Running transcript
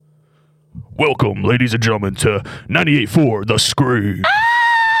Welcome, ladies and gentlemen, to 98.4 The Scream.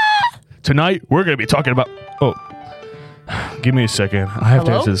 Tonight, we're going to be talking about... Oh, give me a second. I have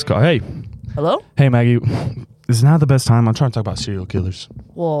to answer this call. Hey. Hello? Hey, Maggie. This is not the best time. I'm trying to talk about serial killers.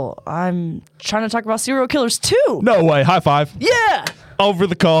 Well, I'm trying to talk about serial killers, too. No way. High five. Yeah. Over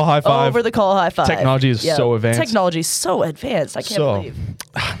the call, high five. Over the call, high five. Technology is so advanced. Technology is so advanced. I can't believe.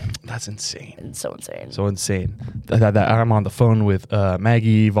 That's insane. It's so insane. So insane. I'm on the phone with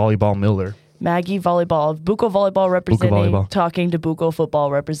Maggie Volleyball Miller. Maggie Volleyball, Buco Volleyball representing, Volleyball. Talking to Buco Football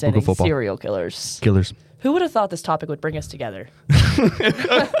representing Buco Football. serial killers. Killers. Who would have thought this topic would bring us together? Who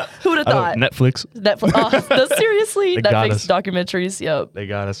would have thought? Netflix. Seriously? They got Netflix us. documentaries. Yep. They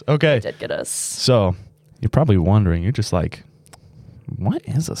got us. Okay. They did get us. So, you're probably wondering, you're just like, what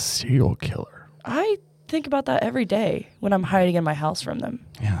is a serial killer? I think about that every day when I'm hiding in my house from them.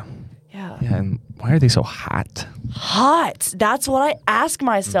 Yeah. Yeah. Yeah, and why are they so hot? Hot. That's what I ask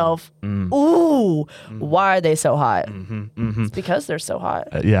myself. Ooh, why are they so hot? It's because they're so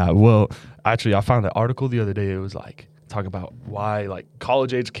hot. Yeah, well, actually, I found an article the other day. It was like, talk about why like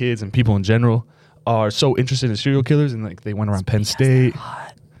college-age kids and people in general are so interested in serial killers, and like they went around Penn State.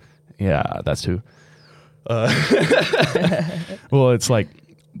 Hot. Yeah, that's too. Well, it's like,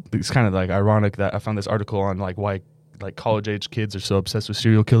 it's kind of like ironic that I found this article on like why like college-age kids are so obsessed with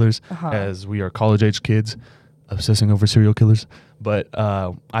serial killers, as we are college-age kids obsessing over serial killers. But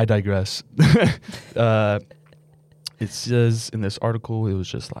I digress. It says in this article, it was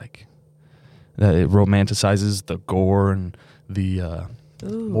just like that it romanticizes the gore and the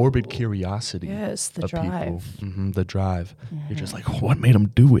morbid curiosity Yes, the of drive. people. The drive. You're just like, what made them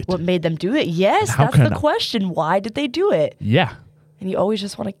do it? What made them do it? Yes, How that's can the I- question. Why did they do it? Yeah. And you always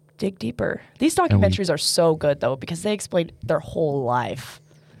just want to dig deeper. These documentaries are so good, though, because they explain their whole life.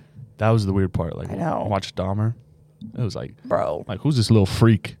 That was the weird part. Like, I know. watch Dahmer. It was like, Bro, like, who's this little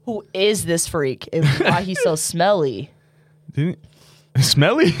freak? who is this freak? And why he's so smelly? Didn't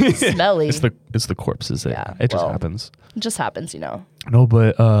smelly? Smelly. It's the corpses. Yeah, It just well. happens. It just happens, you know. No,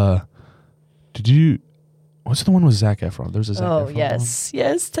 but did you? What's the one with Zac Efron? There's a Zac Efron. Oh, yes.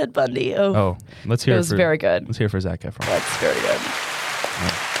 Yes, Ted Bundy. Oh, Oh, let's hear it it. was for, very good. Let's hear it for Zac Efron. That's very good.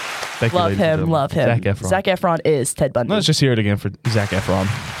 Thank you, Love ladies and him, gentlemen. love him. Zac Efron. Zac Efron is Ted Bundy. Let's just hear it again for Zac Efron.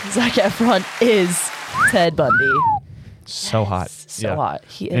 Zac Efron is Ted Bundy. So hot. So Yeah. hot.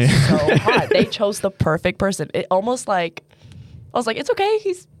 He is so hot. They chose the perfect person. It almost like, I was like, it's okay.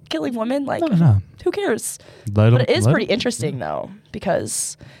 He's killing women. Like, No. who cares? Let him, But it is let pretty him- interesting, though,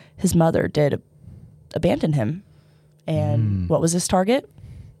 because his mother did abandon him. And what was his target?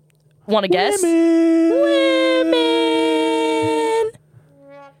 Want to guess? Women.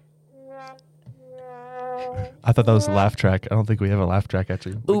 I thought that was a laugh track. I don't think we have a laugh track,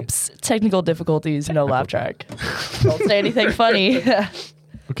 actually. Oops. Technical difficulties. No laugh track. Don't say anything funny.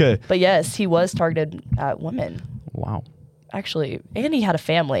 Okay. But yes, he was targeted at women. Wow. Actually, and he had a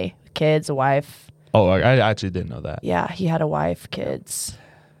family, kids, a wife. Oh, I actually didn't know that. Yeah, he had a wife, kids.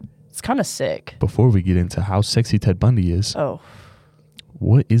 It's kind of sick. Before we get into how sexy Ted Bundy is, Oh,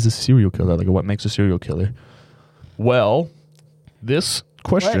 what is a serial killer? Like, what makes a serial killer? Well, this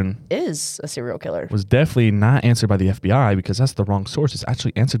question what is a serial killer? was definitely not answered by the FBI because that's the wrong source. It's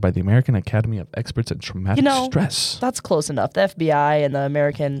actually answered by the American Academy of Experts in Traumatic Stress. That's close enough. The FBI and the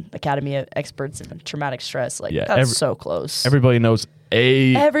American Academy of Experts in Traumatic Stress, like Yeah, that's so close. Everybody knows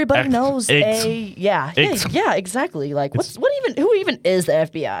Everybody knows X. yeah, exactly. Like who even is the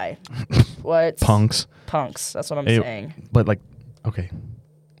FBI? What? punks. Punks. That's what I'm Hey, saying. But like, okay,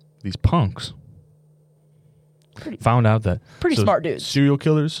 these punks found out that Pretty smart dudes. Serial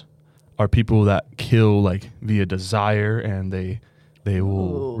killers are people that kill like via desire, and they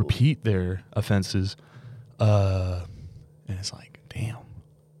will Ooh. repeat their offenses. And it's like, damn.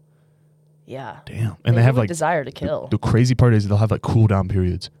 Yeah. And they have like desire to kill. The crazy part is they'll have like cool down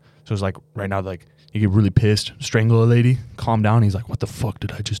periods. So it's like right now, like you get really pissed, strangle a lady, calm down. He's like, "What the fuck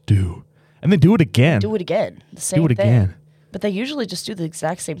did I just do?" And then do it again. Do it again. The same Do it thing. again. But they usually just do the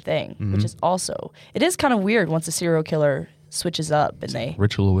exact same thing, which is also, it is kind of weird once a serial killer switches up and they,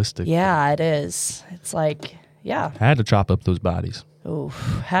 Ritualistic. yeah, it is. It's like, yeah. I had to chop up those bodies. Oof,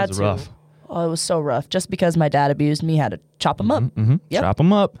 had was to. rough. Oh, it was so rough. Just because my dad abused me, had to chop him up. Yep. Chop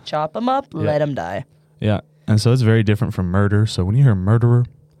them up. Chop him up, let him die. Yeah. And so it's very different from murder. So when you hear murderer,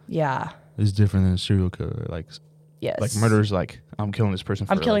 Yeah. it's different than a serial killer. Yes. Like murder's like, I'm killing this person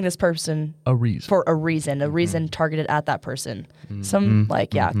for I'm killing like, this person a reason. for a reason targeted at that person.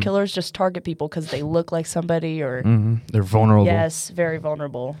 Killers just target people because they look like somebody or, They're vulnerable. yes, very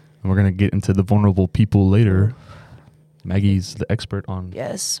vulnerable. And we're going to get into the vulnerable people later. Maggie's the expert on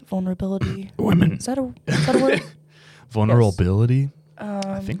Yes, vulnerability. women. Is that a word? Vulnerability?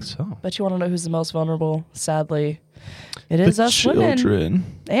 I think so. But you want to know who's the most vulnerable? Sadly, it is us children. women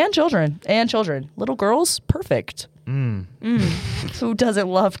and children. Little girls, perfect. Who doesn't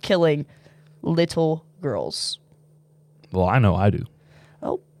love killing little girls? Well, I know I do.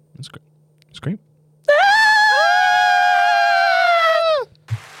 Oh, It's great. It's great.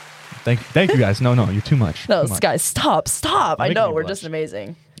 Thank you guys. No, you're too much. No, Too much. guys, stop. I making know me we're blush. just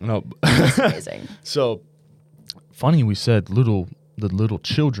amazing. No. Just amazing. So funny we said the little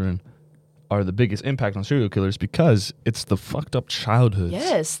children are the biggest impact on serial killers because it's the fucked up childhoods.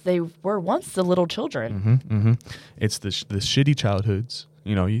 Yes, they were once the little children. It's the shitty childhoods.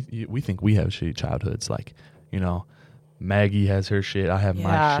 You know, we think we have shitty childhoods. Like, you know, Maggie has her shit. I have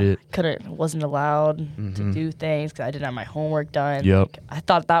my shit. Wasn't allowed to do things because I didn't have my homework done. Yep. Like, I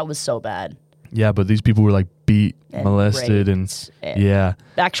thought that was so bad. Yeah, but these people were like beat, And molested, raped and yeah,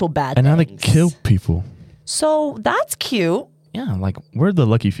 actual bad and now they things. kill people. So that's cute. Yeah, like we're the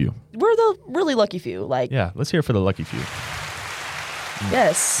lucky few. We're the really lucky few. Like, Yeah, let's hear it for the lucky few.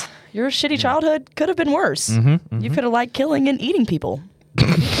 yes, your shitty childhood could have been worse. You could have liked killing and eating people.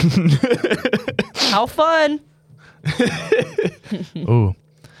 How fun. Oh,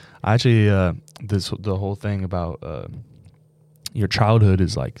 actually, the whole thing about your childhood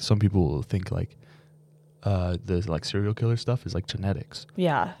is like some people will think like the like serial killer stuff is like genetics.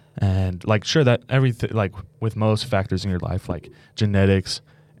 Yeah. And like, sure, that everything, like with most factors in your life, like genetics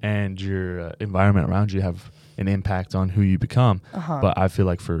and your environment around you have an impact on who you become. But I feel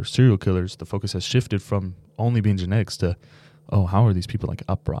like for serial killers, the focus has shifted from only being genetics to, oh, how are these people like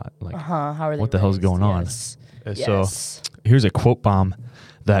upright? Like, How are they what the hell's raised? going on? Yes. And Yes. so here's a quote bomb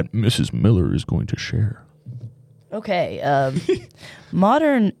that Mrs. Miller is going to share. Okay.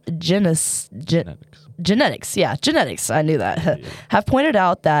 Modern genetics. Genetics. I knew that. Have pointed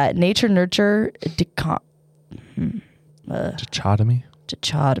out that nature-nurture dichotomy.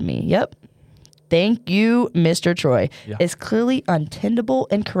 Yep. Thank you, Mr. Troy. Yeah. Is clearly untenable,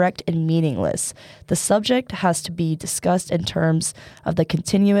 incorrect, and meaningless. The subject has to be discussed in terms of the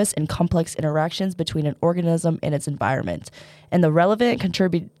continuous and complex interactions between an organism and its environment, and the relevant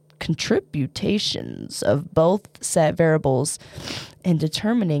contributions of both set variables in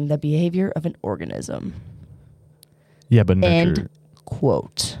determining the behavior of an organism. Yeah, but nurture. End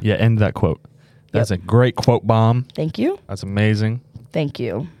quote. Yeah, end that quote. That's a great quote bomb. Thank you. That's amazing. Thank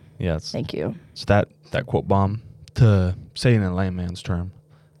you. Yes. Thank you. So that quote bomb, to say it in a layman's term,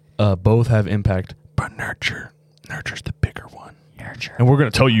 both have impact, but nurture's the bigger one. Nurture. And we're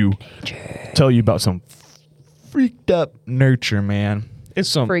gonna tell you about some freaked up nurture, man. It's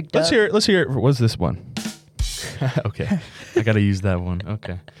some. Freaked let's up. hear it. Let's hear it. What's this one? Okay, I gotta use that one.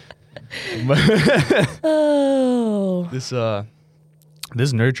 Okay. Oh.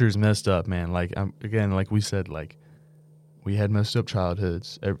 This nurture is messed up, man. Like again, like we said, like we had messed up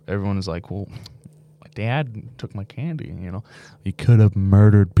childhoods. Everyone is like, well, my dad took my candy. You know, he could have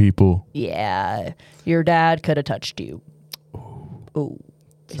murdered people. Yeah. Your dad could have touched you. Ooh.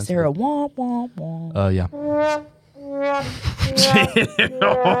 Is there a wah, wah, wah? Yeah.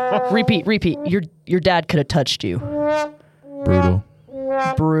 Repeat. Your dad could have touched you. Brutal.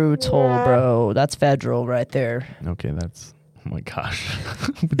 Brutal, bro. That's federal right there. Okay, that's. Oh my gosh.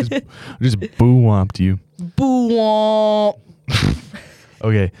 we just boo-womped you. Boo-womp.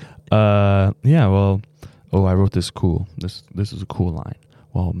 Okay. Yeah, well, I wrote this cool. This is a cool line.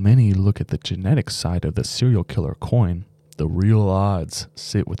 While many look at the genetic side of the serial killer coin, the real odds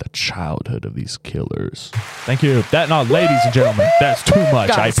sit with the childhood of these killers. Thank you. Ladies and gentlemen, that's too much.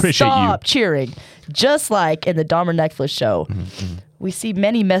 Guys, I appreciate stop cheering. Just like in the Dahmer Netflix show, we see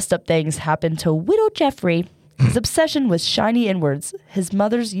many messed up things happen to Widow Jeffrey. His obsession with shiny inwards, his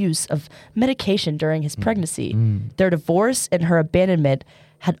mother's use of medication during his pregnancy, their divorce, and her abandonment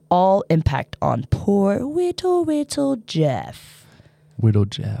had all impact on poor little Jeff. Widow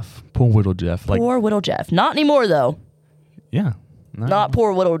Jeff. Poor Widow Jeff. Like, Poor Widow Jeff. Not anymore, though. yeah. Not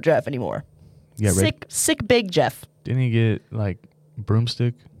poor Widow Jeff anymore. Yeah, right. Sick big Jeff. Didn't he get, like,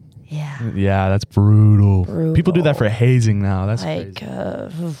 broomstick? Yeah. Yeah, that's brutal. Brutal. People do that for hazing now. That's Like,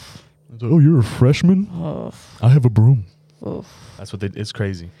 crazy. Oh, you're a freshman? I have a broom. That's what it's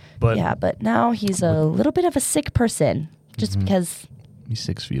crazy. But yeah, but now he's a little bit of a sick person just because he's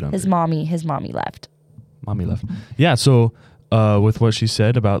 6 feet under. his mommy left. Mommy left. Yeah, so with what she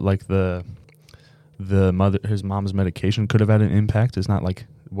said about like the his mom's medication could have had an impact. It's not like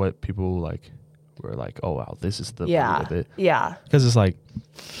what people like we're like, oh wow, this is the Yeah. root of it. Yeah. Because it's like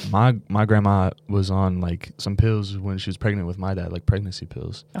my grandma was on like some pills when she was pregnant with my dad, like pregnancy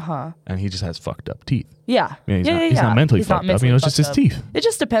pills, and he just has fucked up teeth. Yeah. I mean, Yeah, he's not mentally fucked up. It's just his teeth. It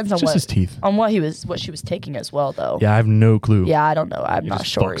just depends on It's just his teeth. what she was taking as well, though. Yeah, I have no clue. Yeah, I don't know. I'm He not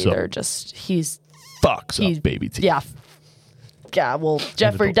just sure fucks either. up. Just he's Fucks up baby teeth. Yeah. Yeah, well,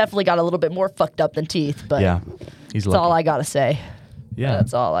 Jeffrey definitely got a little bit more fucked up than teeth, but Yeah, he's that's lucky. all I gotta say. Yeah,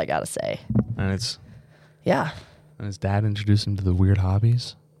 That's all I gotta say. and it's Yeah. and his dad introduced him to the weird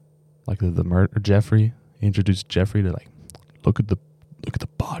hobbies, like the murder. Jeffrey, he introduced Jeffrey to like look at the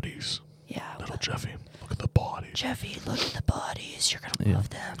bodies. Yeah. Little Jeffy, look at the bodies. Jeffy, look at the bodies. You're gonna love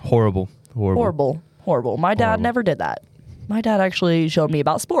them. Horrible. Horrible. My dad Horrible. never did that. My dad actually showed me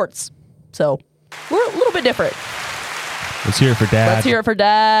about sports. So we're a little bit different. Let's hear it for dad. Let's hear it for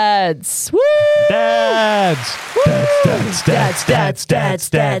dads. Woo!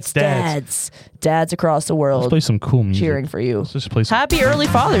 Dads. Dads across the Let's world play some cool music. cheering for you. Let's just play some. Happy early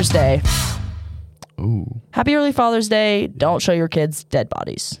Father's Day. Ooh. Happy early Father's Day. Don't show your kids dead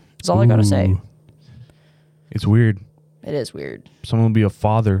bodies. That's all I gotta say. Ooh. It's weird. It is weird. Someone will be a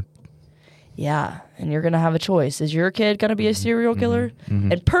father. Yeah, and you're gonna have a choice. Is your kid gonna be a serial killer?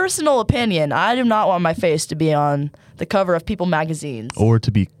 Mm-hmm. In personal opinion, I do not want my face to be on the cover of People magazines. Or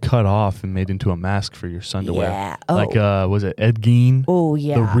to be cut off and made into a mask for your son to wear. Yeah. Like, was it Ed Gein? Oh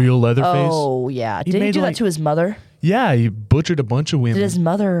yeah. The real Leatherface? Oh yeah. Did he made, do that like- to his mother? Yeah, he butchered a bunch of women. Did his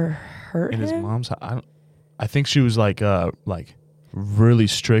mother hurt in him? his mom's house. I think she was like really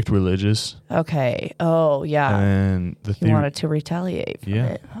strict religious. Okay. Oh yeah. And the He theory. wanted to retaliate from Yeah.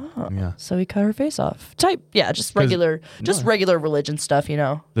 it. Oh. Yeah. So he cut her face off. Just 'Cause- regular religion stuff, you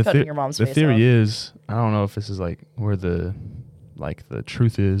know. The Cutting your mom's the face theory off. is, I don't know if this is like where the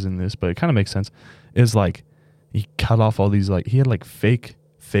truth is in this, but it kind of makes sense. Is like he cut off all these he had like fake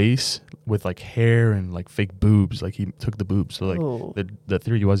face with like hair and like fake boobs. Like he took the boobs. So like Ooh. the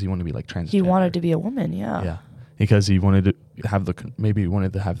theory was he wanted to be like transgender. He wanted to be a woman, yeah. Yeah. Because he wanted to have the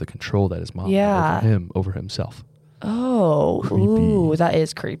control that his mom had over himself. Oh, Creepy. ooh, that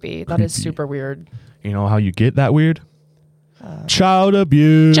is creepy. That is Creepy. super weird. You know how you get that weird? Child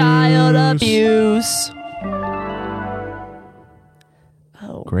abuse. Child abuse.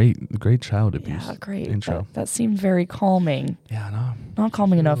 Oh, Great child abuse. yeah, great. Intro. That seemed very calming. Yeah, no. Not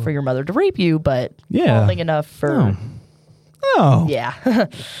calming enough for your mother to rape you, but Yeah. calming enough for No. yeah.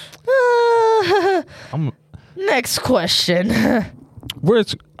 I'm Next question.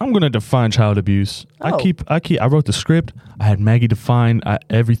 I'm gonna define child abuse. Oh. I wrote the script. I had Maggie define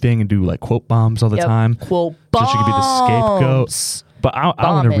everything and do like quote bombs all the Yep. time, Quote so she could be the scapegoat. bombs. But I want to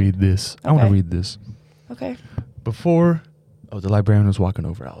Bombing. read this. I want to Okay. read this. Okay. Before the librarian was walking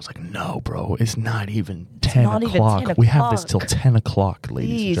over, I was like, "No, bro, it's not even 10 not even o'clock. 10 We have this till o'clock. 10 o'clock, ladies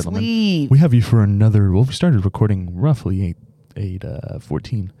and Please gentlemen. leave. We have you for another. Well, we started recording roughly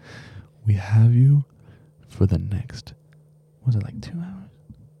 8:14. We have you for the next. Was it like 2 hours?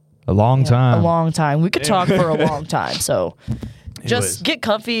 A long time. A long time. We could talk for a long time. So Anyways. just get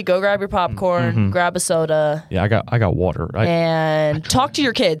comfy, go grab your popcorn, grab a soda, Yeah, I got water. Right? and talk to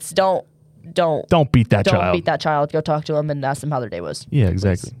your kids. Don't Don't beat that child. beat that child. Go talk to them and ask them how their day was. Yeah,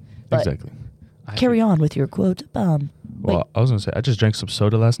 exactly. But Exactly. Carry on with your quote bomb. Wait. Well, I was gonna say I just drank some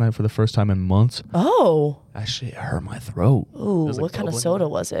soda last night for the first time in months. Oh. That shit hurt my throat. Ooh, It was, like, what kind of bubbling. soda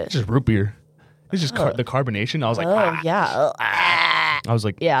was it? It's just root beer. It's just the carbonation. I was like, Oh, yeah. I was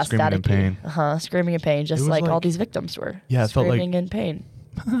like Yeah, screaming in static-y. pain. Screaming in pain, just was like all like- these victims were. Yeah, it felt like- screaming in pain.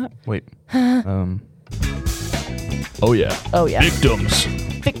 Wait. Oh yeah. Oh, yeah. Victims.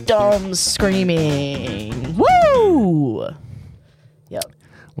 Victims screaming. Woo! Yep.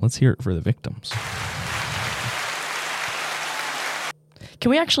 Let's hear it for the victims. Can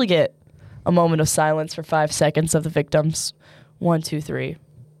we actually get a moment of silence for 5 seconds of the victims? 1, 2, 3.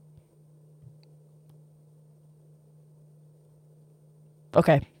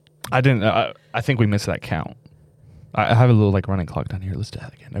 Okay. I didn't. I think we missed that count. I have a little like running clock down here. Let's do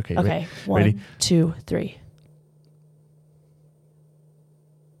that again. Okay. Okay. Ready? 1, 2, 3.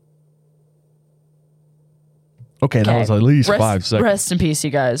 Okay, that was at least 5 seconds. Rest in peace, you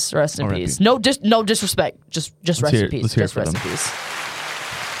guys. Rest in R.I.P. peace. No disrespect. Just rest hear in it. peace. Let's hear it Just for rest in them. peace.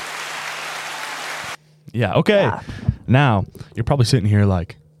 Yeah. Okay. Yeah. Now you're probably sitting here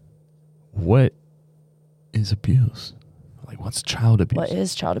like, what is abuse? Like, what's child abuse? What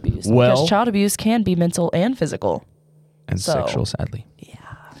is child abuse? Well- because child abuse can be mental and physical. And so- sexual, sadly. Yeah.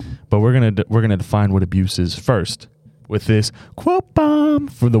 But we're gonna define what abuse is first with this quote bomb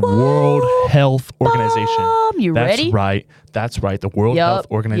for the World Health Organization. You That's ready? right. That's right. The World Health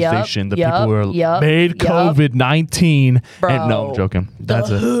Organization. The yep, people who made COVID-19. And no, I'm joking. That's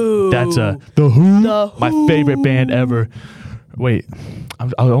the Who. My favorite band ever. Wait, I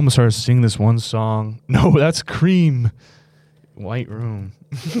almost started singing this one song. No, that's Cream. White Room.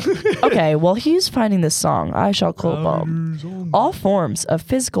 Okay, well, he's finding this song. I shall quote bomb. All forms of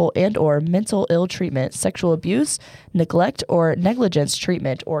physical and or mental ill treatment, sexual abuse, neglect or negligence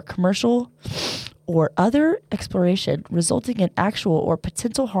treatment, or commercial or other exploration resulting in actual or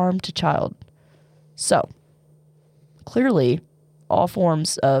potential harm to child. So, clearly, all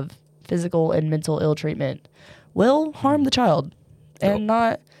forms of physical and mental ill treatment will harm the child. And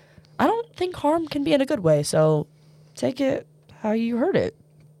I don't think harm can be in a good way, so take it how you heard it.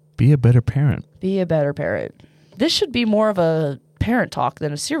 Be a better parent. Be a better parent. This should be more of a parent talk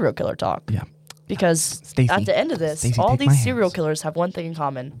than a serial killer talk. Yeah. Because Stacey, at the end of this, Stacey, all take my these serial hands. killers have one thing in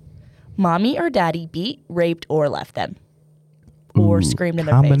common. Mommy or daddy beat, raped, or left them. Or Ooh, screamed in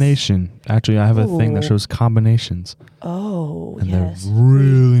their face. combination. Actually, I have a thing that Ooh. shows combinations. Oh, And yes. they're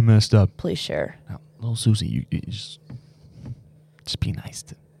really messed up. Please share. Now, little Susie, you just be nice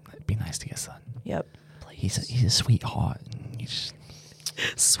to your son. Yep. He's a sweetheart. He's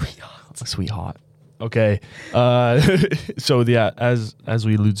Sweetheart. a sweetheart. Okay. So yeah, as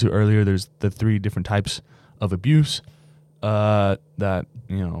we alluded to earlier, there's the 3 different types of abuse that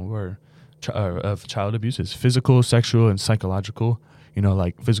were of child abuse is physical, sexual, and psychological.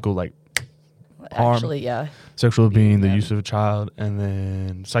 Like physical, like harm. Actually, yeah. Sexual being the them. use of a child, and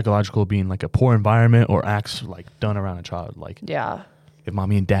then psychological being like a poor environment or acts like done around a child. Like Yeah. if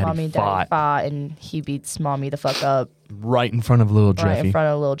mommy and daddy fought and he beats mommy the fuck up right in front of little Jeffy. right in front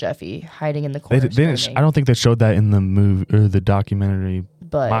of little Jeffy, hiding in the corner. They didn't. I don't think they showed that in the movie or the documentary,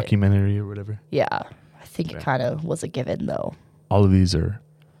 But mockumentary or whatever. yeah, I think it kind of was a given though. All of these are.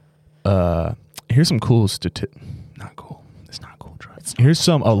 Here's some cool Not cool. It's not cool. Here's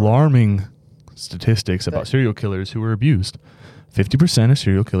some alarming statistics about serial killers who were abused. 50% of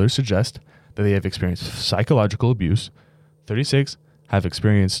serial killers suggest that they have experienced psychological abuse. 36 have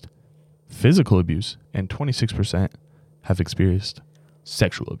experienced physical abuse, and 26% have experienced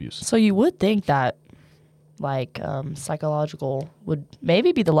sexual abuse. So you would think that, like, psychological would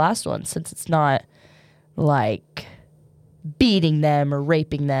maybe be the last one, since it's not like beating them or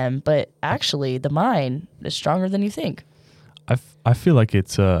raping them, but actually the mind is stronger than you think. I feel like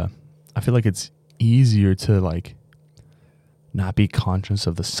it's easier to like not be conscious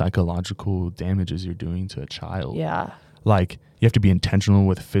of the psychological damages you're doing to a child. Yeah. Like you have to be intentional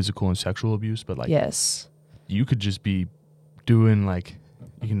with physical and sexual abuse, but like Yes. you could just be doing like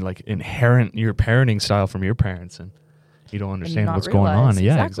you can like inherit your parenting style from your parents and you don't understand not what's going on. realize.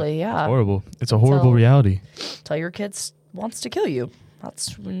 Yeah, Exactly, yeah. It's horrible. It's a horrible reality. Till your kids wants to kill you.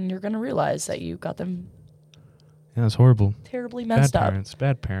 That's when you're going to realize that you got them Yeah, it's horrible. terribly messed up.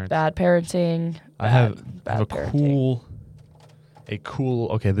 Bad parents. Bad parenting. I have bad a parenting. cool.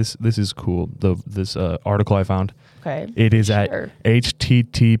 Okay, this is cool. This article I found. Okay. It is at Sure.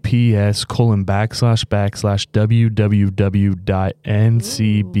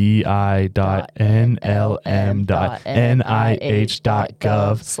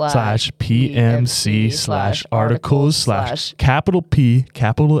 www.ncbi.ncb.nlm.nih.gov/PMC/articles/ capital P,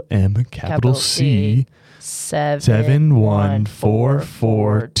 capital M, capital C,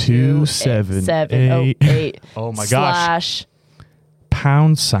 7144278. Oh my gosh.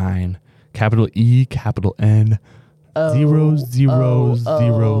 # capital E, capital N,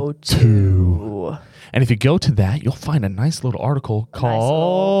 0002. And if you go to that, you'll find a nice little article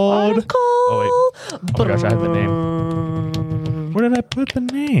called. Oh my gosh, I have the name. Where did I put the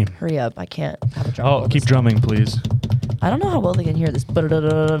name? Hurry up. I can't have a drum. Oh, keep drumming, please. I don't know how well they can hear this.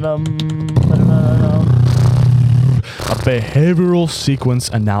 A behavioral sequence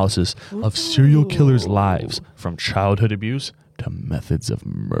analysis of serial killers' lives from childhood abuse to methods of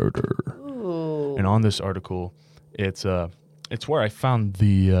murder. Ooh. And on this article, it's where I found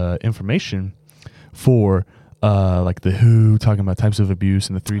the information for like the Who, talking about types of abuse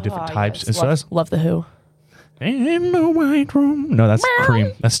and the 3 different types. Yes. And so that's Love the Who. in the white room. No, that's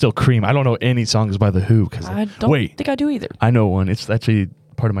Cream. That's still Cream. I don't know any songs by the Who because I don't think I do either. I know one. It's actually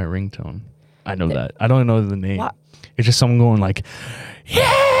part of my ringtone. I know that. I don't know the name. What? It's just someone going like, yeah,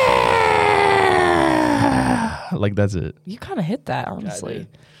 like that's it. You kind of hit that, honestly.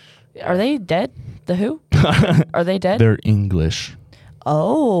 Are they dead? The Who? Are they dead? They're English.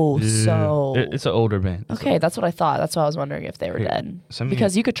 Oh, Yeah. so It's an older band. okay. That's what I thought. That's why I was wondering if they were Here, dead. send me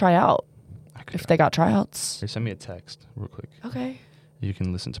Because you could try out if they got tryouts. Here, send me a text real quick. Okay. You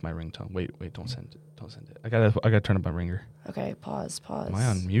can listen to my ringtone. Wait, don't send it. Don't send it. I gotta turn up my ringer. Okay, pause. Am I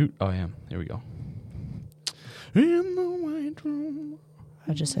on mute? Oh, I am. Here we go. In the white room.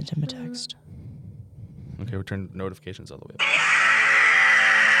 I just sent him a text. Okay, we'll turn notifications all the way up.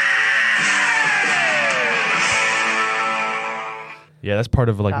 Yeah, that's part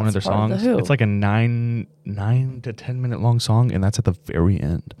of like one of their songs. It's like a 9 to 10 minute long song, and that's at the very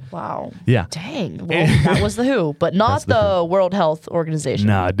end. Wow. Yeah. Dang. Well, that was the Who, but not the World Health Organization.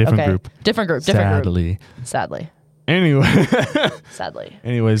 Nah, different group. Different group. Sadly. Anyway. Sadly.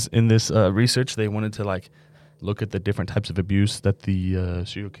 Anyways, in this research, they wanted to like look at the different types of abuse that the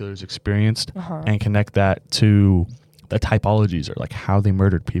serial killers experienced and connect that to the typologies, or like how they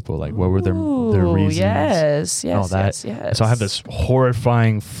murdered people, like what were their reasons. Yes, all that. Yes. So I have this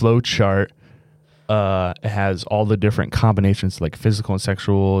horrifying flow chart. It has all the different combinations, like physical and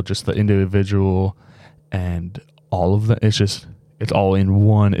sexual, just the individual, and all of them. It's all in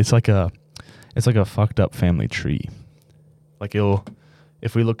one. It's like a fucked up family tree. Like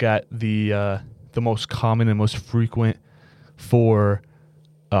if we look at the most common and most frequent for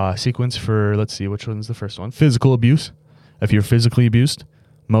sequence for, let's see, which one's the first one? Physical abuse. If you're physically abused,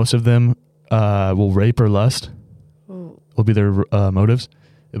 most of them will rape or lust. Ooh. Will be their motives.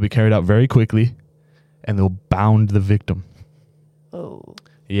 It'll be carried out very quickly, and they'll bound the victim. Oh.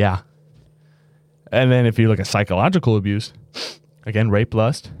 Yeah. And then if you look at psychological abuse, again, rape,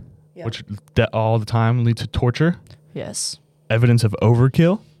 lust, which all the time leads to torture. Yes. Evidence of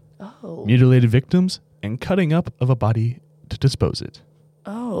overkill. Oh. Mutilated victims, and cutting up of a body to dispose it.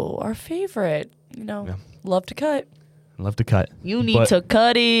 Oh, our favorite. Love to cut. Love to cut. You need to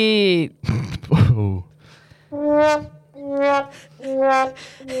cut it. Oh.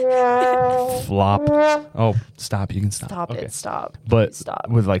 Flop. Oh, stop. You can stop. Stop it. Stop. But please stop.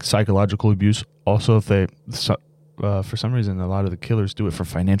 with like psychological abuse, also if they, for some reason, a lot of the killers do it for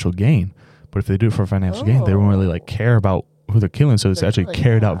financial gain. But if they do it for financial gain, they don't really like care about who they're killing. So it's actually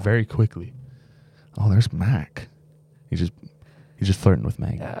carried out very quickly. Oh, there's Mac. He's just flirting with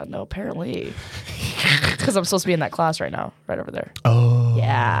Meg. Yeah, no, apparently. It's because I'm supposed to be in that class right now, right over there. Oh.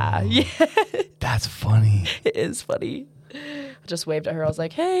 Yeah. That's funny. It is funny. I just waved at her. I was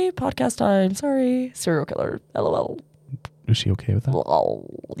like, hey, podcast time. Sorry. Serial killer. LOL. Is she okay with that? Well,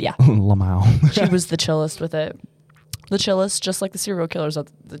 yeah. Lamau. She was the chillest with it. The chillest, just like the serial killers are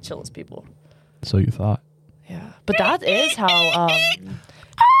the chillest people. So you thought. Yeah. But that is how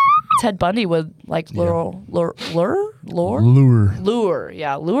Ted Bundy would like lure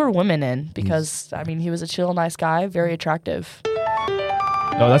women in, because he was a chill, nice guy, very attractive.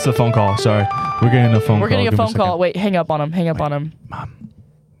 Oh, that's the phone call. Sorry, we're getting a phone call. We're getting a phone call. Wait, hang up on him. On him.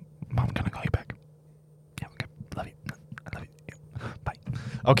 Mom, can I call you back? Yeah, okay. Love you. I love you. Bye.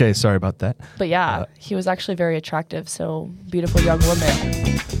 Okay, sorry about that. But yeah, he was actually very attractive. So beautiful young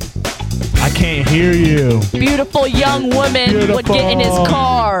women. I can't hear you. Beautiful young women would get in his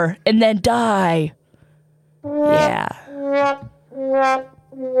car and then die. Yeah.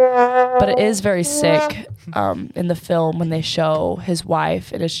 But it is very sick in the film when they show his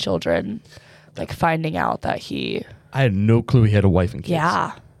wife and his children like finding out that he... I had no clue he had a wife and kids.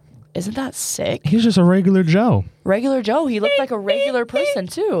 Yeah. Isn't that sick? He's just a regular Joe. Regular Joe. He looked like a regular person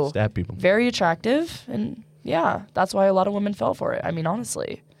too. Stab people. Very attractive. And yeah, that's why a lot of women fell for it. I mean,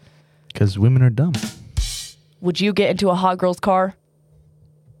 honestly. Because women are dumb. Would you get into a hot girl's car?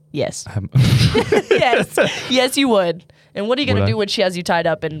 Yes. Yes. Yes, you would. And what are you going to do when she has you tied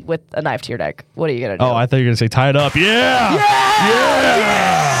up and with a knife to your neck? What are you going to do? Oh, I thought you were going to say tied up. Yeah.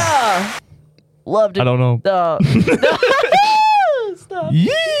 Yeah. Loved it. I don't know. Stop.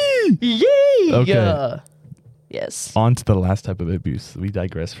 Yee. Okay. Yes. On to the last type of abuse. We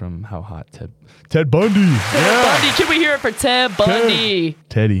digress from how hot Ted Bundy. Bundy. Can we hear it for Ted Bundy?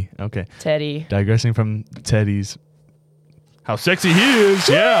 Teddy. Okay. Teddy. Digressing from Teddy's how sexy he is.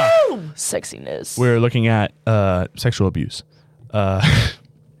 Woo! Yeah. Sexiness. We're looking at sexual abuse. Way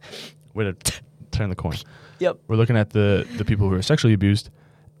to turn the coin. Yep. We're looking at the people who are sexually abused,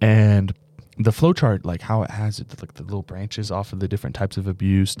 and the flow chart, like how it has it, like the little branches off of the different types of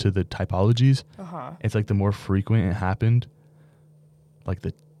abuse to the typologies. It's like the more frequent it happened, like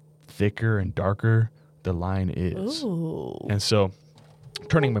the thicker and darker the line is. Ooh. And so,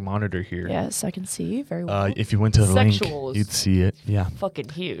 turning my monitor here. Yes, I can see very well. If you went to the link, Sexuals. you'd see it. Yeah. Fucking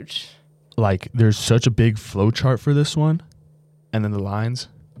huge. Like, there's such a big flow chart for this one, and then the lines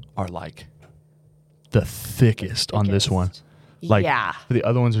are like the thickest on this one. Like, for the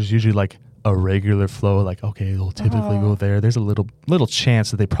other ones, there's usually like a regular flow, like, okay, they'll typically go there. There's a little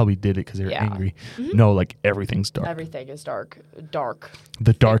chance that they probably did it because they were angry. Mm-hmm. No, like everything's dark. Everything is dark. Dark.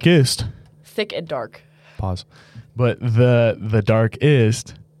 The darkest. Thick and dark. Pause. But the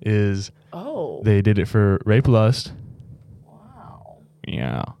darkest is they did it for rape lust. Wow.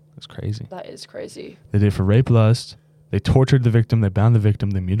 Yeah, that's crazy. That is crazy. They did it for rape lust. They tortured the victim. They bound the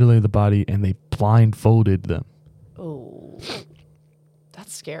victim. They mutilated the body, and they blindfolded them. Oh,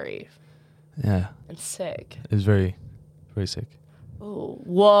 that's scary. Yeah. And sick. It's very, very sick. Oh,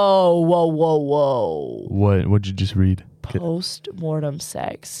 whoa. What'd you just read? Post-mortem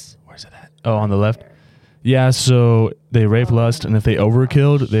sex. Where's it at? Oh, on the left? Yeah, so they rape lust, and if they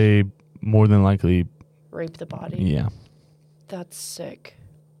overkilled, they more than likely... rape the body? Yeah. That's sick.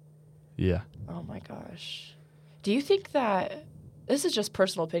 Yeah. Oh, my gosh. Do you think that... This is just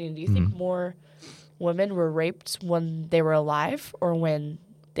personal opinion. Do you think more women were raped when they were alive or when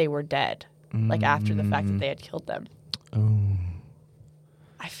they were dead? Like after the fact that they had killed them? Oh.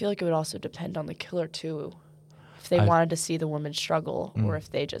 I feel like it would also depend on the killer, too. If they wanted to see the woman struggle or if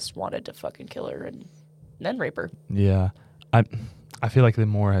they just wanted to fucking kill her and then rape her. Yeah. I feel like the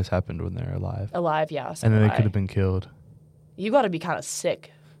more has happened when they're alive. Alive, yeah. And then they could have been killed. You got to be kind of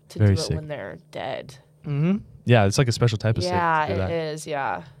sick to Very do it sick. when they're dead. Mm-hmm. Yeah, it's like a special type of sick. Yeah, to do it that. is,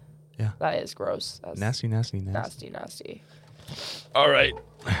 yeah. Yeah. That is gross. That's Nasty. nasty. All right.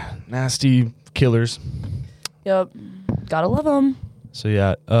 Nasty killers. Yep. Gotta love them. So,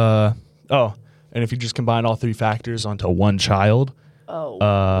 yeah. And if you just combine all three factors onto one child.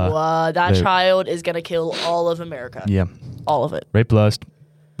 That child is going to kill all of America. Yeah. All of it. Rape, lust,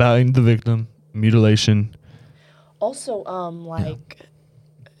 bound the victim, mutilation. Also,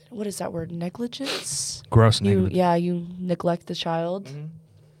 what is that word? Negligence? Gross negligence. You neglect the child. Mm-hmm.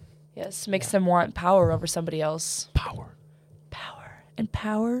 Yes, makes them want power over somebody else. Power. And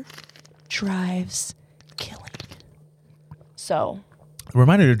power drives killing. So.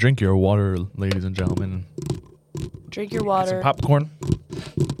 Reminder to drink your water, ladies and gentlemen. Drink your water. Some popcorn.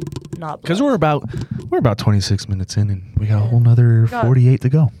 Not because we're about 26 minutes in, and we got a whole nother 48 to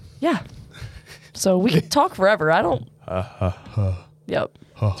go. Yeah. So we can talk forever. I don't. Yep.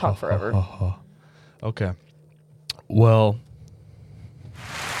 Talk forever. Okay. Well.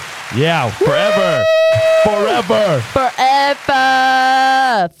 Yeah. Forever. Forever.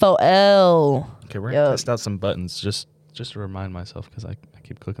 Okay, we're gonna test out some buttons just to remind myself because I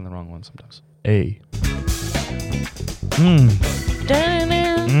keep clicking the wrong one sometimes. A.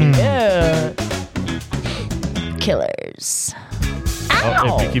 Yeah. Killers.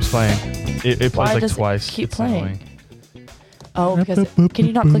 Oh, it keeps playing. It plays like twice. Keep it's playing. Annoying. Oh, because can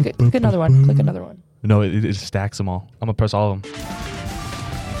you not click it? Click another one. Click another one. No, it stacks them all. I'm gonna press all of them.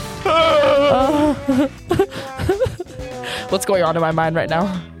 What's going on in my mind right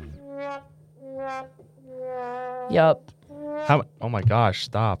now? Yup. Oh my gosh!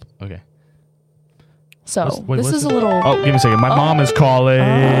 Stop. Okay. So this is a little. Oh, give me a second. My mom is calling.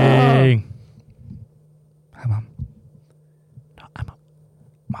 Hi, Mom. No,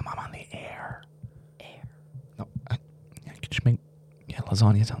 my mom on the air. No, could you make? Yeah,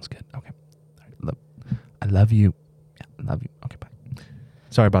 lasagna sounds good. Okay. All right, I love you. Yeah, I love you. Okay, bye.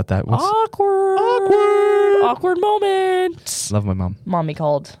 Sorry about that. Awkward moment. Love my mom. Mommy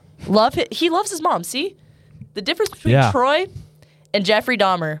called. He loves his mom. See, the difference between Troy and Jeffrey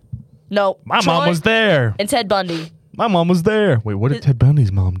Dahmer. No, my Troy mom was there. And Ted Bundy. My mom was there. Wait, what did Ted Bundy's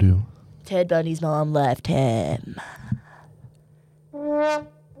mom do? Ted Bundy's mom left him. Wait,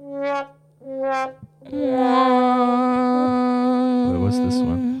 what's this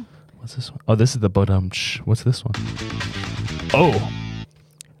one? Oh, this is the badumch. What's this one? Oh,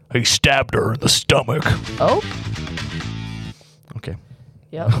 he stabbed her in the stomach. Oh. Okay.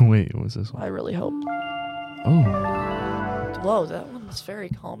 Yep. Wait, what's this one? I really hope. Oh. Whoa, that one was very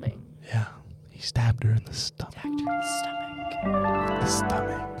calming. Yeah. He stabbed her in the stomach. The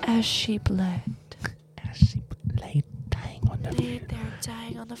stomach. As she bled. Lay dying on the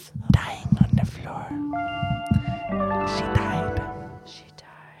floor. Dying on the floor. She died.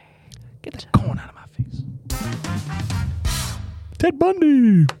 Get that corn out of my face. Ted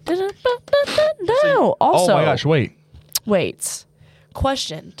Bundy. No. Also. Oh my gosh, wait.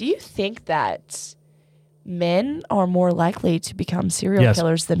 Question. Do you think that men are more likely to become serial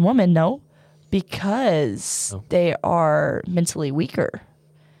killers than women? No. Because they are mentally weaker.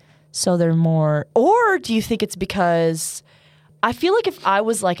 So they're more... Or do you think it's because... I feel like if I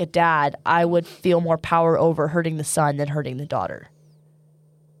was like a dad, I would feel more power over hurting the son than hurting the daughter.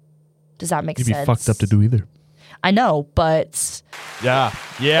 Does that make sense? You'd be fucked up to do either. I know, but... Yeah.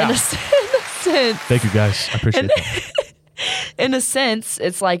 In a sense... Thank you, guys. I appreciate that. In a sense,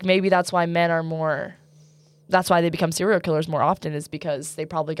 it's like maybe that's why men are more... That's why they become serial killers more often, is because they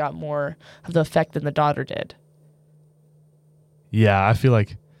probably got more of the effect than the daughter did. Yeah, I feel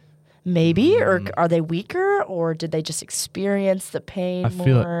like... Maybe, or are they weaker, or did they just experience the pain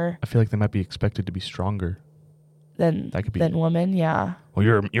more? I feel like they might be expected to be stronger than women. Yeah. Well,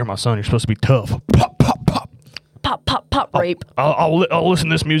 you're my son. You're supposed to be tough. Pop, pop, pop. Pop, pop, pop, rape. I'll listen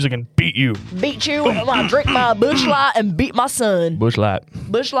to this music and beat you. Beat you. I drink my Bush Light and beat my son. Bush Light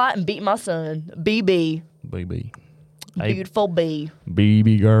and beat my son. BB. BB. Beautiful B.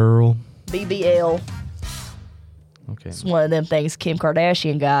 BB girl. BBL. Okay. It's one of them things Kim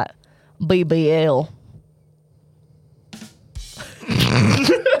Kardashian got. BBL.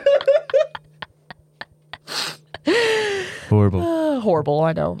 Horrible. Horrible,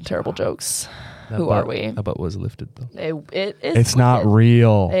 I know. Terrible jokes. Who are we? That butt was lifted, though. It's not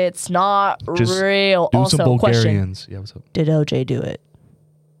real. It's not Just real. Do also, some Bulgarians. Question. Yeah, what's up? Did OJ do it?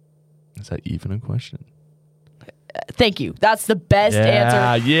 Is that even a question? Thank you. That's the best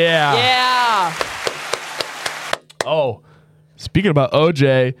answer. Yeah. Oh, speaking about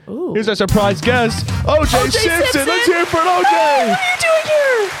OJ, here's our surprise guest, OJ Simpson. Let's hear it for OJ. What are you doing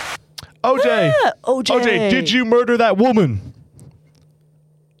here? OJ. OJ, did you murder that woman?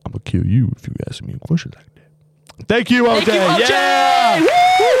 I'm gonna kill you if you ask me a question like that. Thank you, OJ. Yeah. Woo!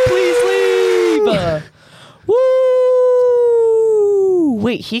 Please leave. Woo!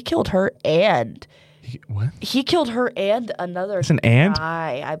 Wait, he killed her and what? He killed her and another It's an and?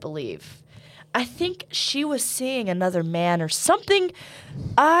 guy, I believe. I think she was seeing another man or something.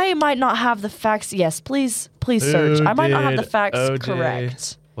 I might not have the facts. Yes, please search. I might not have the facts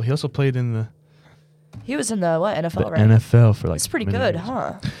correct. Well, he also played in the... He was in the NFL, the right? NFL for like... It's pretty good,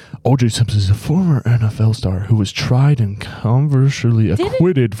 huh? OJ Simpson is a former NFL star who was tried and controversially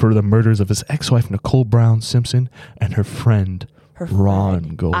acquitted for the murders of his ex-wife Nicole Brown Simpson and her friend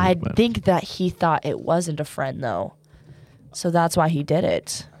Ron Goldman. I think that he thought it wasn't a friend, though. So that's why he did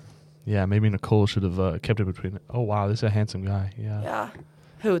it. Yeah, maybe Nicole should have kept it between... Oh, wow, this is a handsome guy. Yeah. Yeah.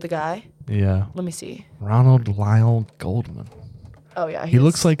 Who, the guy? Yeah. Let me see. Ronald Lyle Goldman. Oh, yeah. He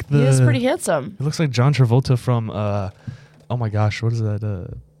looks like the... He is pretty handsome. He looks like John Travolta from... oh, my gosh. What is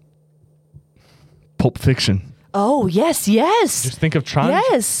that? Pulp Fiction. Oh, yes. Just think of John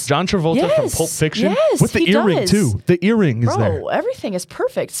Travolta from Pulp Fiction. Yes, with the earring, too. The earring is there. Bro, everything is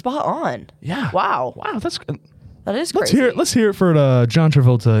perfect. Spot on. Yeah. Wow. That's... That is crazy. Let's hear it for John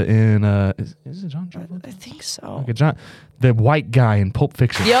Travolta in... is it John Travolta? I think so. Okay, the white guy in Pulp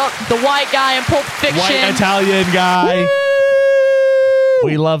Fiction. Yep, the white guy in Pulp Fiction. White Italian guy. Woo!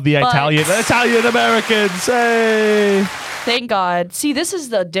 We love the Italian Americans. Hey. Thank God. See, this is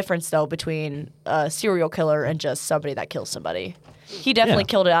the difference, though, between a serial killer and just somebody that kills somebody. He definitely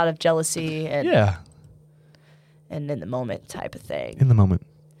killed it out of jealousy and in the moment type of thing. In the moment.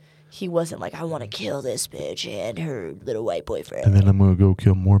 He wasn't like, I want to kill this bitch and her little white boyfriend. And then I'm going to go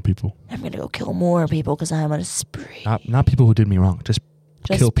kill more people. I'm going to go kill more people because I'm on a spree. Not people who did me wrong. Just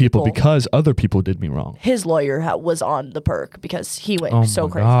kill people because other people did me wrong. His lawyer was on the perk because he went so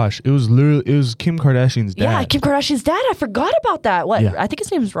crazy. Oh my gosh. It was Kim Kardashian's dad. Yeah, Kim Kardashian's dad. I forgot about that. What? Yeah. I think his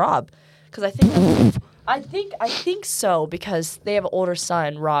name's Rob. Because I think so because they have an older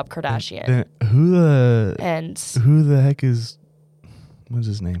son, Rob Kardashian. Who the heck is... What's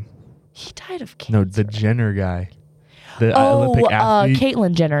his name? He died of cancer. No, the Jenner guy. The Olympic athlete.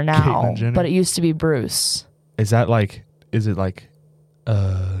 Caitlyn Jenner now. But it used to be Bruce. Is it like Miss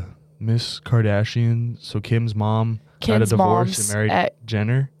Kardashian? So Kim's mom got a divorce and married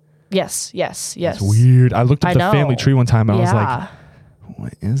Jenner? Yes. It's weird. I looked at the family tree one time and I was like,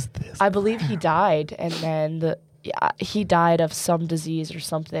 what is this? I believe he died and then he died of some disease or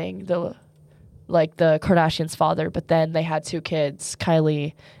something. Like the Kardashians' father, but then they had 2 kids,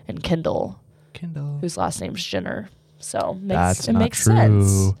 Kylie and Kendall, whose last name's Jenner. So it makes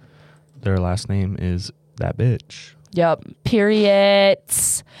sense. Their last name is that bitch. Yep.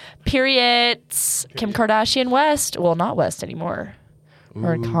 Periods. Kim Kardashian West. Well, not West anymore. Ooh.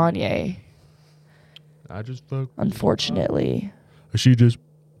 Or Kanye. I just fucked. Unfortunately. She just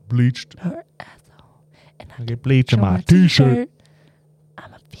bleached her asshole. And I get bleach in my t-shirt.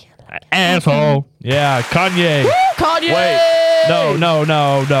 Asshole. Yeah, Kanye. Woo, Kanye. Wait. No,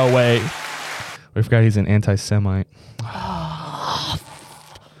 wait. We forgot he's an anti-Semite.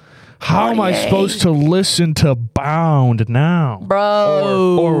 How am I supposed to listen to Bound now?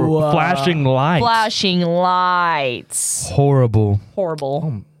 Bro. Or Flashing Lights. Flashing Lights. Horrible.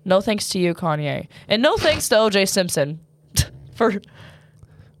 No thanks to you, Kanye. And no thanks to OJ Simpson for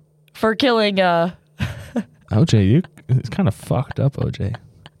killing OJ, it's kind of fucked up, OJ.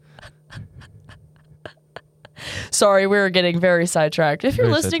 Sorry, we were getting very sidetracked. If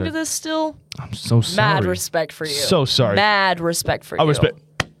you're listening to this still, I'm so sorry. Mad respect for you. So sorry. Mad respect for you. Respect.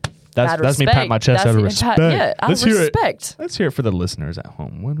 That's me patting my chest out of respect. Yeah, out of respect. Let's hear it for the listeners at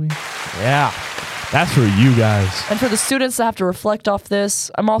home, would we? Yeah. That's for you guys. And for the students that have to reflect off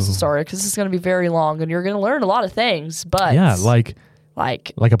this, I'm also sorry because this is going to be very long and you're going to learn a lot of things. But yeah, like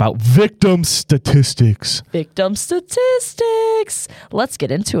about victim statistics. Victim statistics. Let's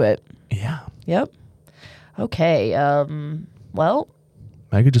get into it. Yeah. Yep. Okay. Well,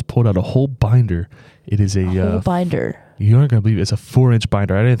 Maggie just pulled out a whole binder. It is a whole binder. You aren't gonna believe it. It's a 4-inch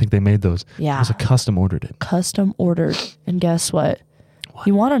binder. I didn't think they made those. Yeah. It was a custom ordered it. Custom ordered. And guess what?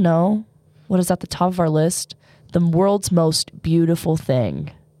 You want to know what is at the top of our list? The world's most beautiful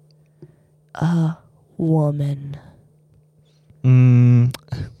thing. A woman.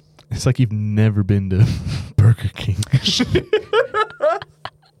 It's like you've never been to Burger King.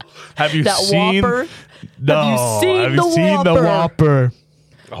 Have you that seen Whopper? No. Have you seen the Whopper?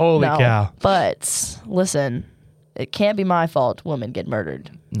 Holy cow. But listen, it can't be my fault women get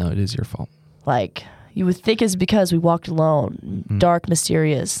murdered. No, it is your fault. Like, you would think it's because we walked alone, dark,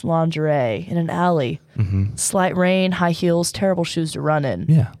 mysterious, lingerie, in an alley, slight rain, high heels, terrible shoes to run in.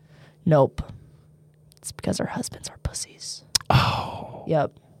 Yeah. Nope. It's because our husbands are pussies. Oh.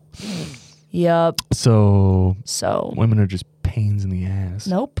 Yep. Yep. So women are just pains in the ass.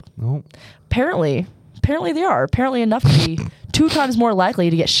 Nope. Nope. Apparently they are. Apparently enough to be 2 times more likely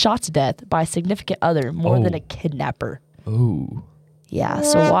to get shot to death by a significant other more than a kidnapper. Oh. Yeah,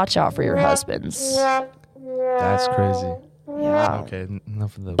 so watch out for your husbands. That's crazy. Yeah. Okay,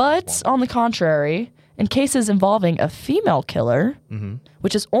 enough of the... But, on the contrary, in cases involving a female killer,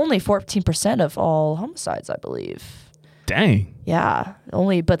 which is only 14% of all homicides, I believe. Dang. Yeah,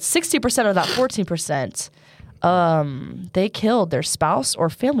 but 60% of that 14%, they killed their spouse or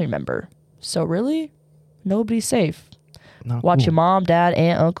family member. So really, nobody's safe. Not Watch cool. your mom, dad,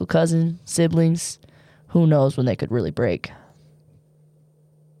 aunt, uncle, cousin, siblings. Who knows when they could really break?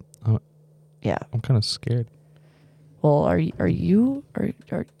 Yeah. I'm kind of scared. Well, are you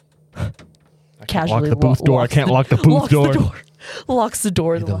casually lock the booth door. I can't lock the booth door. Locks the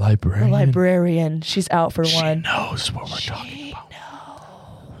door. The librarian. The librarian. She's out for she one. Knows what we're talking about.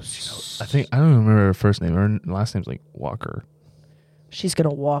 I don't remember her first name. Her last name's like Walker. She's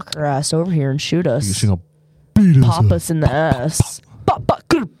gonna walk her ass over here and shoot us. She's gonna beat us. Pop us in the ass. I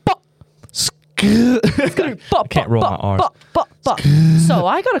can't roll my R's. So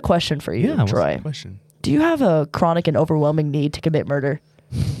I got a question for you, Yeah, Troy. what's the question? Do you have a chronic and overwhelming need to commit murder?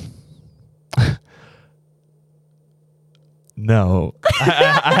 No. You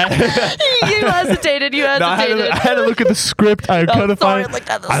hesitated. No, I had to look at the script. I couldn't find it.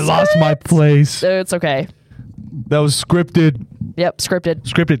 I lost my place. It's okay. That was scripted. Yep, scripted.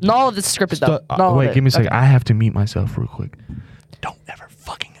 Scripted. Not all of it's scripted, though. Not all wait, of it. give me a second. Okay. I have to mute myself real quick. Don't ever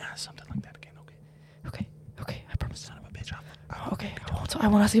fucking ask something like that again, okay? Okay. I promise. Son of a bitch. Okay. I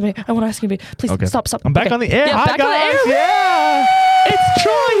want to ask you. Please, Okay. stop. I'm back on the air. Yeah, Hi, back guys. on the air. Yeah. It's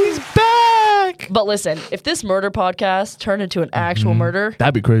Troy. He's back. But listen, if this murder podcast turned into an actual murder,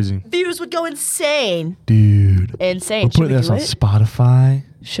 That'd be crazy. views would go insane. Dude. Insane. We're putting this on Spotify.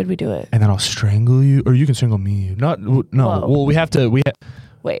 Should we do it? And then I'll strangle you. Or you can strangle me. No. Whoa. Well, we have to.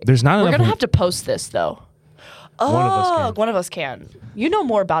 Wait. There's not We're enough. going to have to post this, though. Oh, One of us can. one of us can. You know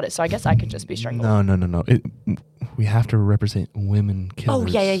more about it, so I guess I could just be strangled. No. We have to represent women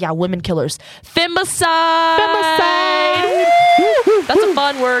killers. Oh, yeah. Women killers. Femicide. That's a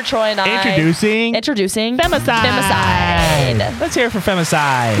fun word, Troy and I. Introducing. Femicide. Let's hear it for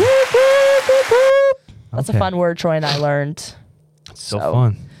femicide. That's a fun word Troy and I learned. So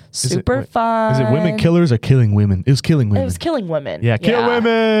fun. Super fun. Is it women killers or killing women? It was killing women. It was killing women. Yeah, kill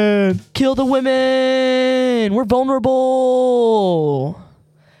women. Kill the women. We're vulnerable.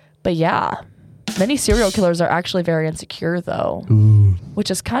 But yeah, many serial killers are actually very insecure, though. Ooh. Which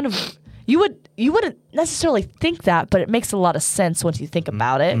is kind of you wouldn't necessarily think that, but it makes a lot of sense once you think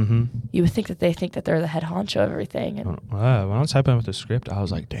about it. Mm-hmm. You would think that they think that they're the head honcho of everything. And When I was typing with the script, I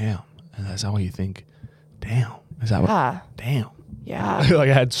was like, "Damn, and that's not what you think." Damn, is that what? Damn. Yeah. Like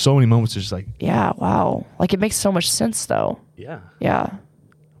I had so many moments just like. Yeah. Wow. Like it makes so much sense, though. Yeah. Yeah.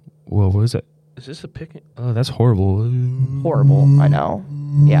 Well, what is it? Is this a pick? Oh, that's horrible. Horrible. I know.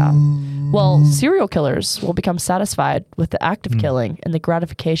 Yeah. Well, serial killers will become satisfied with the act of killing and the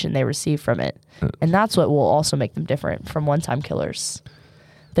gratification they receive from it. And that's what will also make them different from one-time killers.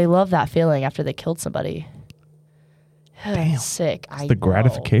 They love that feeling after they killed somebody. Damn. It's sick. It's the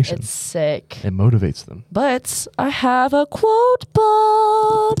gratification. It's sick. It motivates them. But I have a quote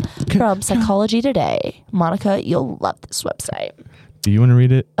bomb from Psychology Today. Monica, you'll love this website. Do you want to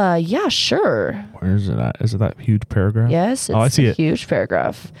read it? Yeah, sure. Where is it at? Is it that huge paragraph? Yes, it's I see a it. huge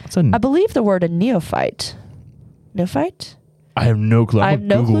paragraph. It's a I believe the word a neophyte. Neophyte? I have no clue. I have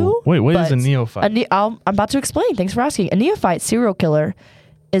no clue. Wait, what is but a neophyte? I'm about to explain. Thanks for asking. A neophyte serial killer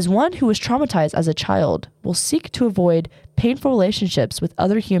is one who was traumatized as a child, will seek to avoid painful relationships with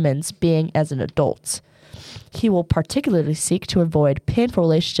other humans being as an adult. He will particularly seek to avoid painful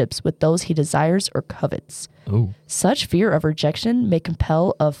relationships with those he desires or covets. Ooh. Such fear of rejection may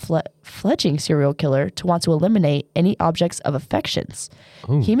compel a fledgling serial killer to want to eliminate any objects of affections.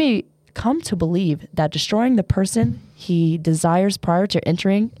 Ooh. He may come to believe that destroying the person he desires prior to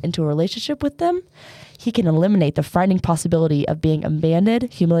entering into a relationship with them, he can eliminate the frightening possibility of being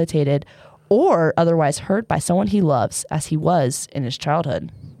abandoned, humiliated, or otherwise hurt by someone he loves, as he was in his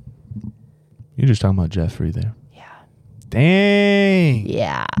childhood. You're just talking about Jeffrey there. Yeah. Dang.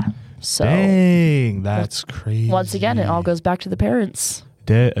 Yeah. So, Dang, that's crazy. once again, it all goes back to the parents.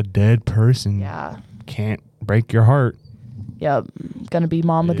 A dead person. Yeah. Can't break your heart. Yep. Gonna be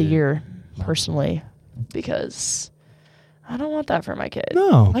mom of the year, personally, because I don't want that for my kid.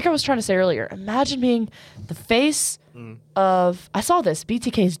 No. Like I was trying to say earlier, imagine being the face of, I saw this,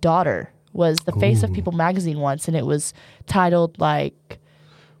 BTK's daughter was the face of People magazine once, and it was titled like,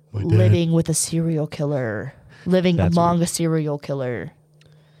 living with a serial killer, living among a serial killer.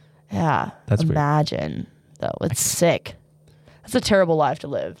 Yeah. That's imagine, though. It's sick. That's a terrible life to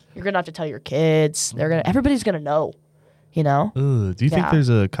live. You're going to have to tell your kids. Everybody's going to know, you know? Do you think there's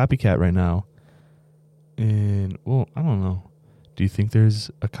a copycat right now? Well, I don't know. Do you think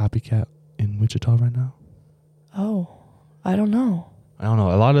there's a copycat in Wichita right now? Oh, I don't know. I don't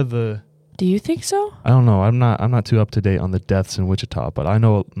know. A lot of the... Do you think so? I don't know. I'm not too up to date on the deaths in Wichita, but I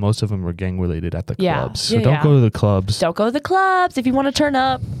know most of them were gang related at the clubs. So don't go to the clubs. Don't go to the clubs if you want to turn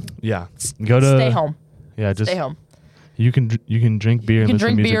up. Yeah. Stay home. Yeah, just stay home. You can drink beer and listen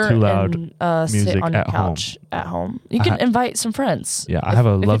to music too loud. Music sit on at your couch at home. You can invite some friends. Yeah, I have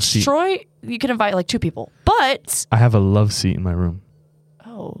a love seat. If it's Troy, you can invite like 2 people. But I have a love seat in my room.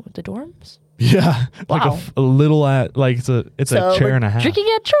 Oh, the dorms? Yeah, wow. Like a little like it's a chair and a half. Drinking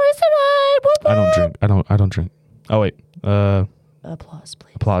at Troy's tonight. Whoop, whoop. I don't drink. I don't drink. Oh wait. Applause,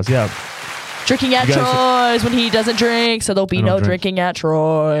 please. Applause. Yeah. Drinking at Troy's when he doesn't drink, so there'll be no drinking at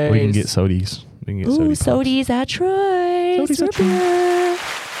Troy's. We can get sodies. We can get sodies at Troy's. Sodies at Troy's.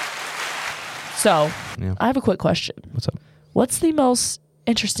 So, I have a quick question. What's up? What's the most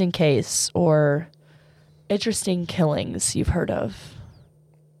interesting case or interesting killings you've heard of?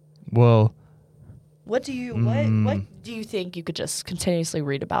 Well, what do you think you could just continuously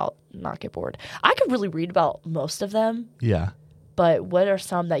read about and not get bored? I could really read about most of them. Yeah. But what are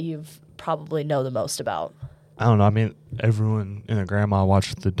some that you've probably know the most about? I don't know. I mean, everyone and their grandma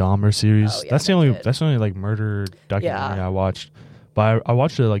watched the Dahmer series. Oh, yeah, that's the only like murder documentary I watched. But I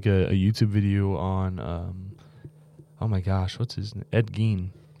watched a YouTube video on oh my gosh, what's his name? Ed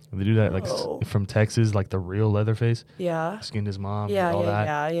Gein. They do that like from Texas, like the real Leatherface. Yeah. Skinned his mom. Yeah, all yeah,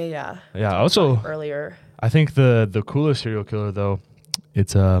 that. yeah. Yeah. Also, earlier. I think the coolest serial killer though,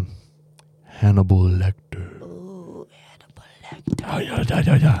 it's Hannibal Lecter. Ooh, Hannibal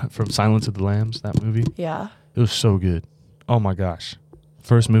Lecter. Yeah. From Silence of the Lambs, that movie. Yeah. It was so good. Oh my gosh.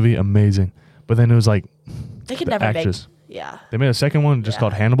 First movie, amazing. But then it was like they could never actress. make. Yeah. They made a second one just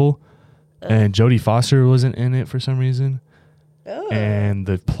called Hannibal, and Jodie Foster wasn't in it for some reason. Oh. And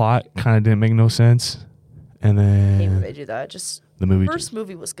the plot kind of didn't make no sense. And then I hate when they do that. Just the movie. First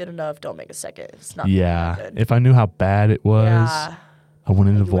movie was good enough. Don't make a second. It's not. Yeah. Good. If I knew how bad it was, I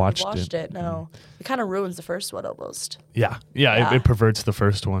wouldn't have watched it. No, it kind of ruins the first one almost. Yeah. It perverts the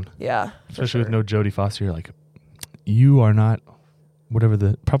first one. Yeah, especially with no Jodie Foster. You're like, you are not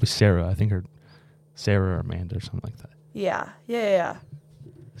whatever probably Sarah. I think her Sarah or Amanda or something like that. Yeah.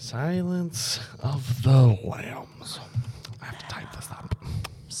 Silence of the Lambs. I have to type this up.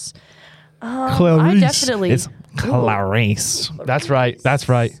 I definitely. It's Clarice. That's right.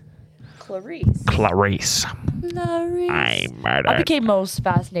 Clarice. I became most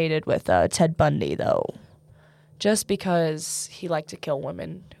fascinated with Ted Bundy, though. Just because he liked to kill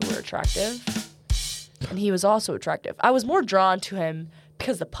women who were attractive. And he was also attractive. I was more drawn to him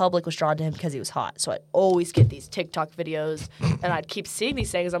because the public was drawn to him because he was hot. So I'd always get these TikTok videos, and I'd keep seeing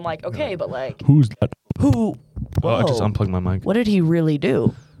these things. I'm like, okay, but like... Who's that? Who? Oh, I just unplugged my mic. What did he really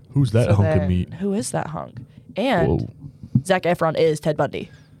do? Who's that hunk of meat? Who is that hunk? And Zac Efron is Ted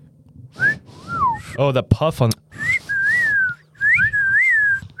Bundy. Oh, the puff on...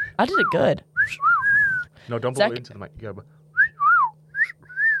 I did it good. No, don't blow it into the mic. You gotta...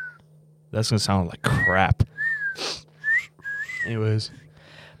 That's going to sound like crap. Anyways.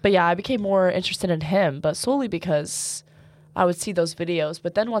 But yeah, I became more interested in him, but solely because I would see those videos.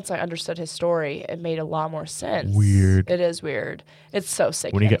 But then once I understood his story, it made a lot more sense. Weird. It is weird. It's so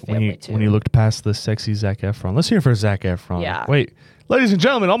sick. When you looked past the sexy Zac Efron. Let's hear it for Zac Efron. Yeah. Wait, ladies and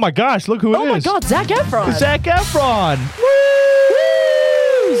gentlemen. Oh my gosh, look who it is. Oh my God, Zac Efron. Zac Efron.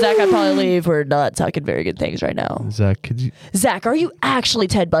 Woo! Zac, I'd probably leave. We're not talking very good things right now. Zac, could you? Zac, are you actually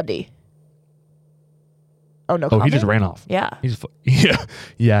Ted Bundy? Oh no! Oh, comment? he just ran off. Yeah,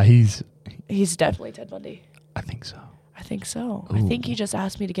 yeah. He's definitely Ted Bundy. I think so. I think so. Ooh. I think he just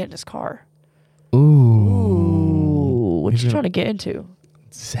asked me to get in his car. Ooh. What you trying to get into?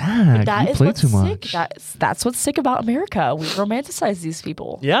 Zac, you play too much. That's what's sick about America. We romanticize these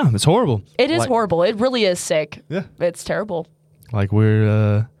people. Yeah, it's horrible. It is horrible. It really is sick. Yeah. It's terrible. Like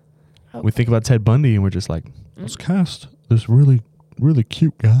we think about Ted Bundy and we're just like, let's cast this really, really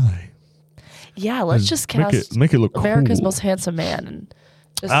cute guy. Yeah, let's just cast make it look America's cool. most handsome man and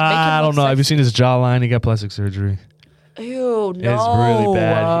just I don't know. Have you seen his jawline? He got plastic surgery. Ew, no. It's really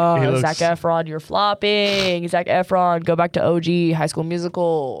bad. He looks... Zac Efron, you're flopping. Zac Efron, go back to OG, High School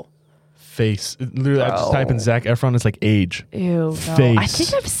Musical. Face. Literally, I just type in Zac Efron. It's like age. Ew, no. Face. I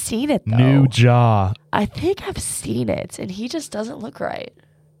think I've seen it, though. New jaw. I think I've seen it, and he just doesn't look right.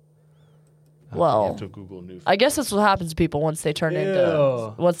 You Well, have to Google new. I guess that's what happens to people once they turn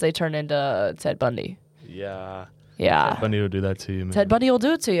into Ted Bundy. Yeah. Yeah. Ted Bundy will do that to you, man. Ted Bundy will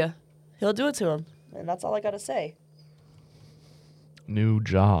do it to you. He'll do it to him. And that's all I got to say. New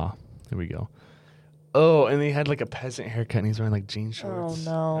jaw. There we go. Oh, and he had like a peasant haircut and he's wearing like jean shorts.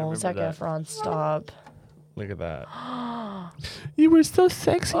 Oh, no. Zac Efron, stop. Look at that. You were so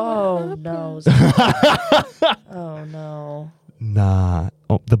sexy. Oh, no. Oh, no. Nah.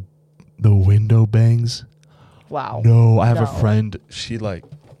 Oh, the window bangs. Wow. No, I have a friend. She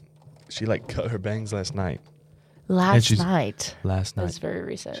cut her bangs last night. Last night. Last night. That's very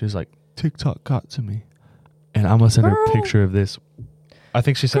recent. She was like, TikTok got to me. And I'm going to send her a picture of this. I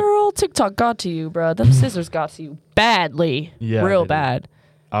think she said... Girl, TikTok got to you, bro. Them scissors got to you badly. Yeah. Real bad.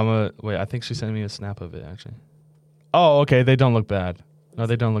 Wait, I think she sent me a snap of it, actually. Oh, okay. They don't look bad. No,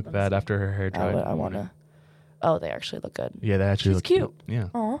 they don't look bad after her hair dried. I want to... Oh, they actually look good. Yeah, they actually look cute. Yeah.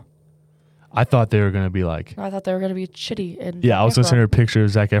 Aw. I thought they were going to be like... I thought they were going to be shitty. And yeah, I was going to send her a picture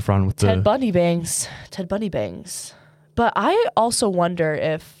of Zac Efron with Ted Bundy bangs. Ted Bundy bangs. But I also wonder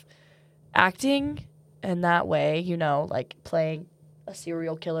if acting in that way, you know, like playing a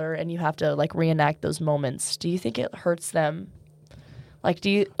serial killer and you have to like reenact those moments, do you think it hurts them? Like,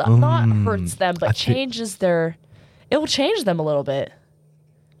 not hurts them, but changes their... It will change them a little bit.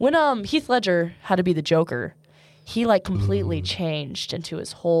 When Heath Ledger had to be the Joker, he like completely changed into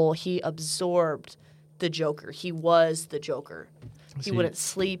his whole... He absorbed the Joker. He was the Joker. He wouldn't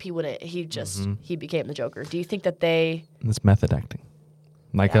sleep. He just became the Joker. Do you think that they... It's method acting.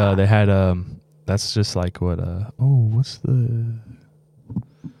 Like they had... that's just like what...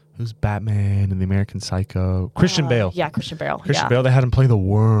 Who's Batman and the American Psycho? Christian Bale. Yeah, Christian Bale. Christian Bale, they had him play the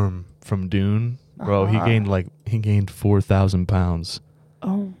worm from Dune. Bro, he gained 4,000 pounds.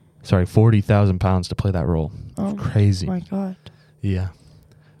 Oh. Sorry, 40,000 pounds to play that role. Oh, crazy. My God. Yeah.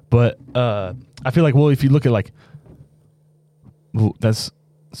 But I feel like, well, if you look at like... Well, that's...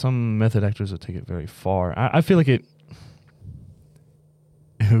 Some method actors will take it very far. I feel like it...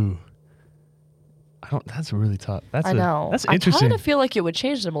 Ooh. That's really tough. I know. That's interesting. I kind of feel like it would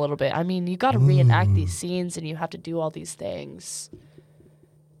change them a little bit. I mean, you got to reenact these scenes and you have to do all these things.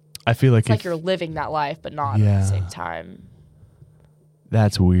 I feel like it's like you're living that life, but not at the same time.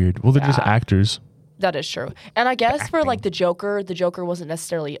 That's weird. Well, they're just actors. That is true. And I guess for like the Joker wasn't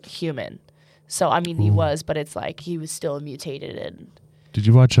necessarily human. So, I mean, he was, but it's like he was still mutated and did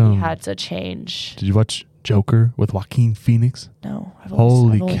you watch he had to change. Did you watch Joker with Joaquin Phoenix? No. I've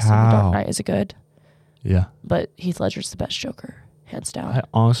only seen The Dark Knight. Is it good? Yeah. But Heath Ledger's the best Joker, hands down. I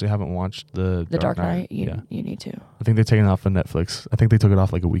honestly haven't watched The Dark Knight. You need to. I think they're taking it off of Netflix. I think they took it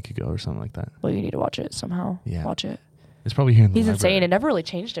off like a week ago or something like that. Well, you need to watch it somehow. Yeah. Watch it. It's probably here in the He's library. insane. It never really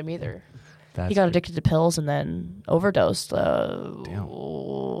changed him either. He got addicted to pills and then overdosed. Damn.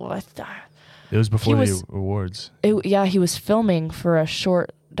 It was before the awards. He was filming for a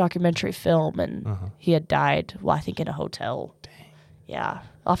short documentary film and he had died, I think in a hotel. Dang. Yeah.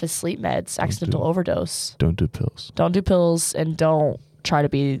 Off his sleep meds, accidental overdose. Don't do pills. Don't do pills and don't try to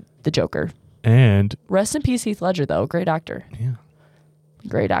be the Joker. And rest in peace, Heath Ledger, though. Great actor. Yeah.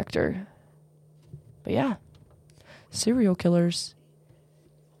 Great actor. But yeah. Serial killers.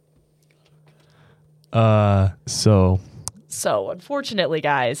 So unfortunately,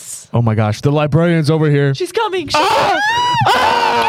 guys. Oh my gosh, the librarian's over here. She's coming.